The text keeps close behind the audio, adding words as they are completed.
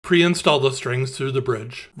Pre-install the strings through the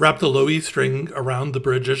bridge. Wrap the low E string around the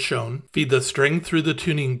bridge as shown. Feed the string through the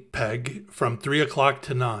tuning peg from 3 o'clock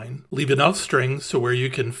to 9. Leave enough strings so where you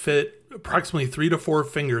can fit approximately 3 to 4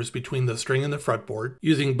 fingers between the string and the fretboard.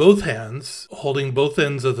 Using both hands, holding both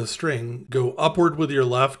ends of the string, go upward with your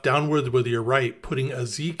left, downward with your right, putting a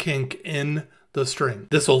Z kink in the string.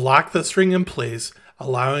 This will lock the string in place,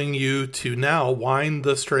 allowing you to now wind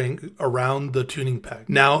the string around the tuning peg.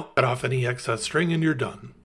 Now, cut off any excess string and you're done.